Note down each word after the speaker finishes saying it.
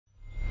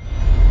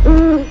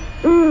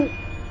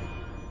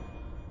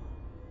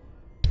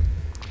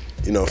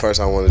First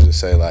I wanted to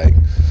say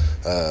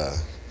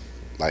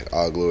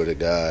all glory to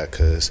God,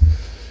 because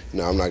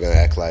I'm not gonna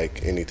act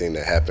like anything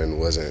that happened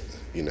wasn't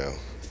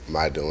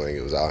my doing.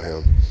 It was all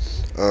Him.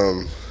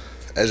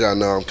 As y'all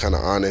know, I'm kind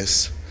of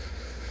honest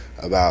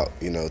about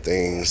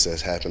things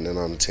that's happening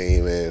on the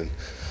team, and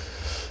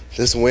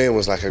this win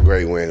was like a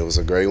great win. It was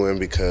a great win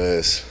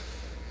because,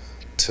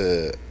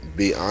 to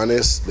be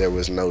honest, there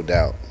was no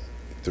doubt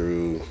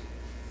through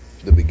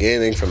the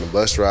beginning, from the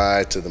bus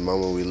ride to the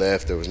moment we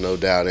left. There was no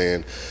doubt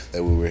in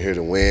that we were here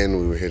to win,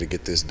 we were here to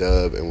get this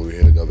dub, and we were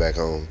here to go back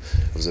home.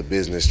 It was a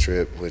business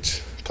trip,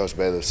 which Coach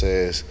Baylor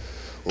says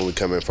when we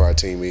come in for our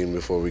team meeting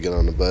before we get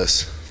on the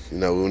bus. We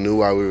knew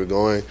why we were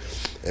going,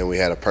 and we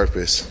had a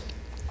purpose.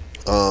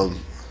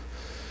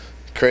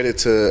 Credit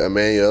to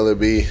Emmanuel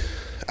Ellerby,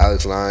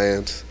 Alex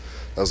Lyons,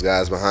 those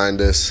guys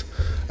behind us.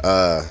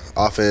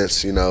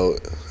 Offense,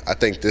 I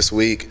think this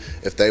week,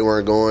 if they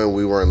weren't going,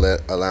 we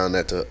weren't allowing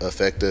that to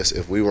affect us.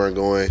 If we weren't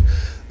going,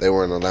 they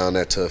weren't allowing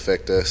that to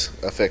affect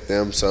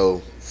them.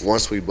 So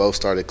once we both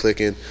started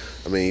clicking,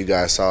 you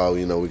guys saw,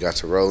 we got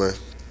to rolling.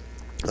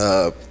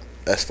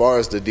 As far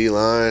as the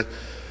D-line,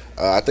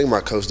 I think my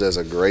coach does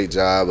a great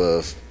job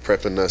of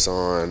prepping us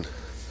on,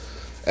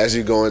 as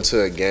you go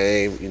into a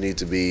game, you need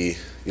to be,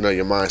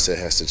 your mindset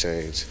has to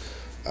change.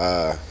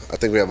 I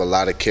think we have a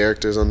lot of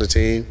characters on the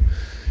team,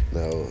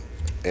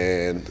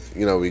 and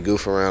we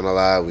goof around a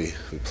lot, we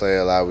play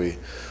a lot,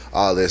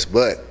 all this.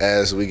 But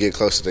as we get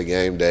closer to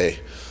game day,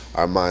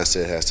 our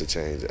mindset has to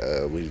change.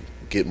 We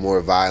get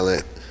more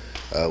violent,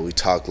 we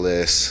talk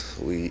less,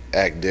 we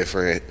act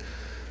different.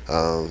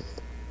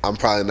 I'm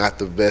probably not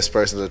the best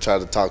person to try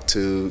to talk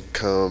to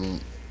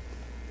come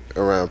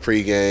around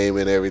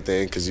pregame and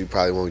everything, because you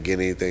probably won't get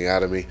anything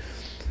out of me.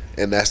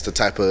 And that's the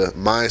type of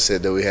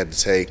mindset that we had to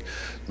take,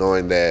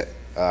 knowing that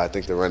I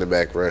think the running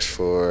back rushed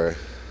for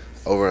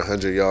over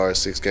 100 yards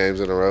 6 games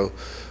in a row,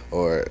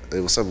 or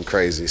it was something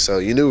crazy. So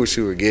you knew what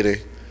you were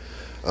getting.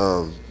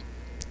 And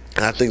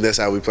I think that's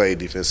how we played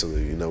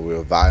defensively. We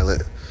were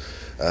violent.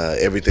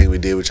 Everything we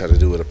did, we tried to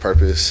do with a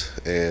purpose.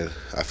 And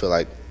I feel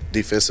like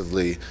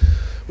defensively,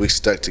 we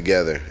stuck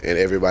together, and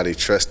everybody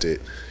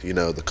trusted,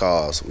 the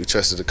calls. We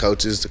trusted the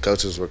coaches. The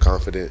coaches were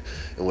confident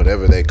in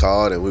whatever they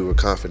called, and we were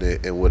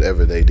confident in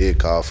whatever they did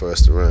call for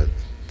us to run.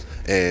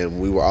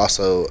 And we were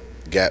also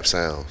gap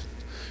sound,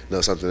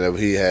 something that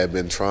he had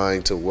been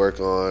trying to work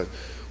on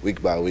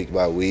week by week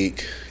by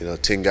week.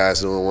 10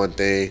 guys doing one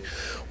thing,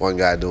 one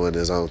guy doing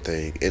his own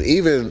thing. And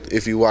even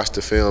if you watch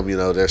the film,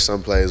 there's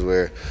some plays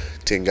where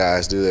 10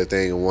 guys do their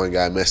thing and one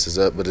guy messes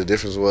up. But the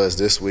difference was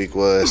this week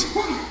was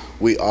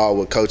we all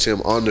would coach him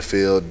on the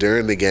field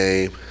during the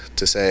game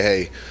to say,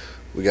 hey,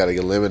 we got to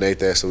eliminate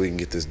that so we can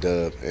get this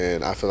dub.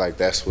 And I feel like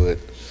that's what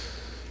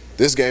 –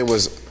 this game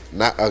was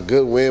not a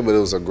good win, but it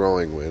was a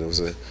growing win. It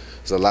was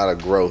a lot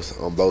of growth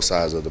on both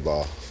sides of the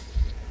ball.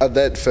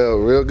 That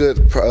felt real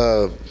good,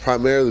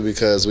 primarily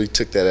because we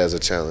took that as a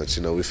challenge.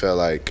 We felt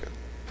like,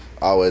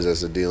 always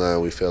as a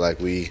D-line, we feel like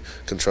we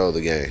control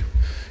the game.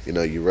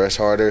 You rush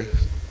harder,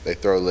 they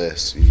throw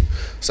less. You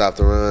stop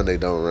the run, they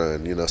don't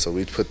run. So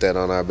we put that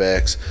on our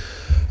backs.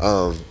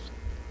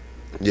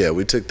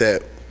 We took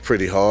that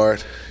pretty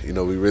hard. We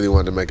really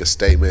wanted to make a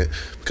statement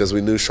because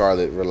we knew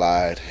Charlotte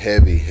relied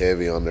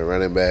heavy on their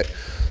running back.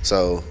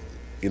 So,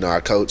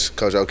 our coach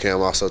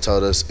Ocam, also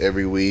told us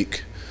every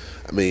week,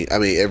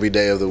 every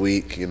day of the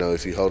week,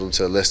 if you hold them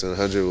to less than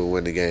 100, we'll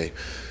win the game.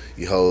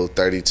 You hold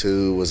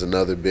 32 was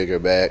another bigger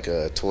back,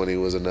 20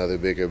 was another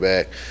bigger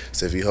back.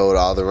 So if you hold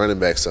all the running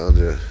backs to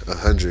under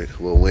 100,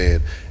 we'll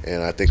win.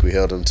 And I think we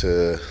held them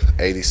to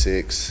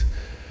 86,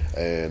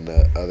 and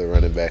other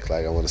running back,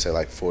 I want to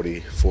say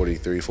 40,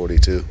 43,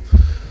 42.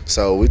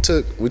 So we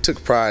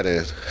took pride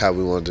in how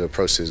we wanted to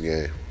approach this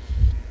game.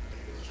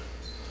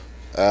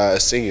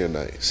 Senior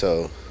night.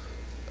 So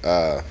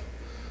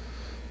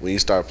when you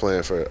start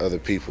playing for other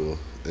people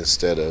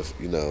instead of,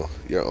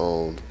 your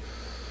own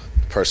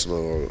personal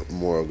or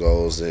moral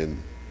goals,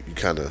 then you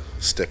kind of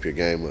step your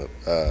game up.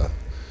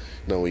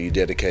 When you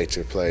dedicate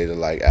your play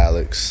to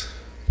Alex,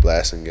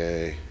 Blasting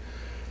Gang,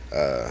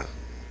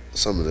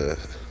 some of the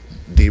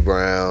D.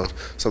 Brown,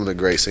 some of the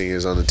great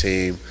seniors on the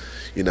team,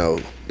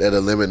 that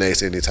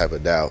eliminates any type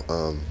of doubt.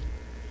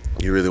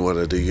 You really want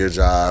to do your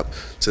job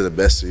to the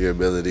best of your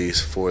abilities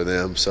for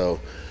them. So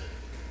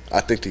I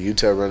think the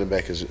UTEP running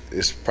back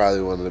is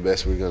probably one of the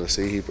best we're going to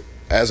see.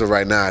 As of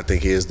right now, I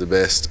think he is the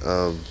best.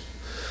 But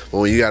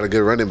when you got a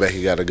good running back,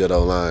 you got a good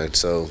O-line.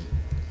 So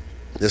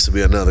this will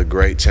be another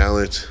great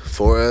challenge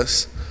for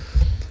us.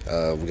 We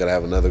got to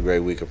have another great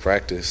week of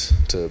practice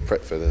to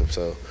prep for them.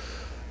 So,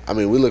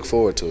 we look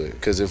forward to it,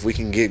 because if we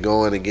can get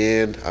going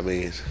again,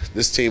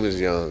 this team is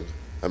young.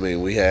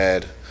 We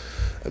had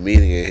a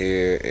meeting in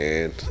here,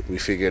 and we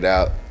figured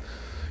out,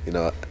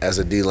 as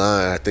a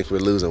D-line, I think we're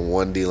losing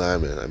one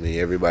D-lineman.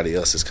 Everybody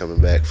else is coming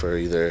back for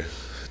either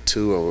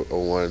 2 or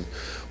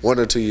 1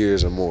 or 2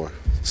 years or more.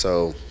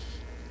 So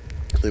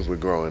I think we're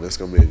growing. It's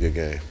going to be a good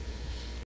game.